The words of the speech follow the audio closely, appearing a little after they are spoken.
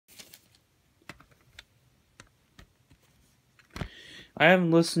I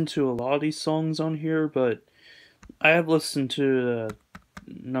haven't listened to a lot of these songs on here, but I have listened to the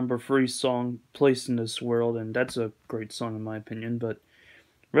number three song, Place in This World, and that's a great song in my opinion, but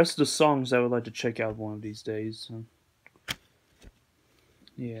rest of the songs I would like to check out one of these days. So,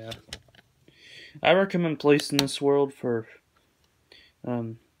 yeah. I recommend Place in This World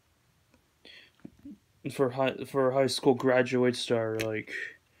um for high school graduates that are like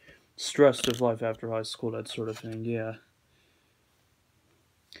stressed with life after high school, that sort of thing. Yeah.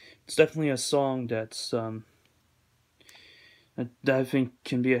 It's definitely a song that I think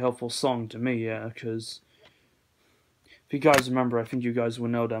can be a helpful song to me, yeah, because if you guys remember, I think you guys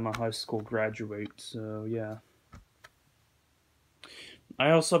would know that I'm a high school graduate, so yeah. I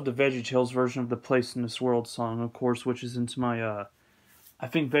also have the VeggieTales version of the Place in This World song, of course, which is into my, I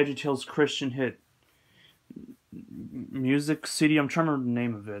think VeggieTales Christian hit music CD. I'm trying to remember the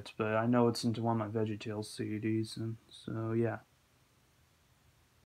name of it, but I know it's into one of my VeggieTales CDs, and so yeah.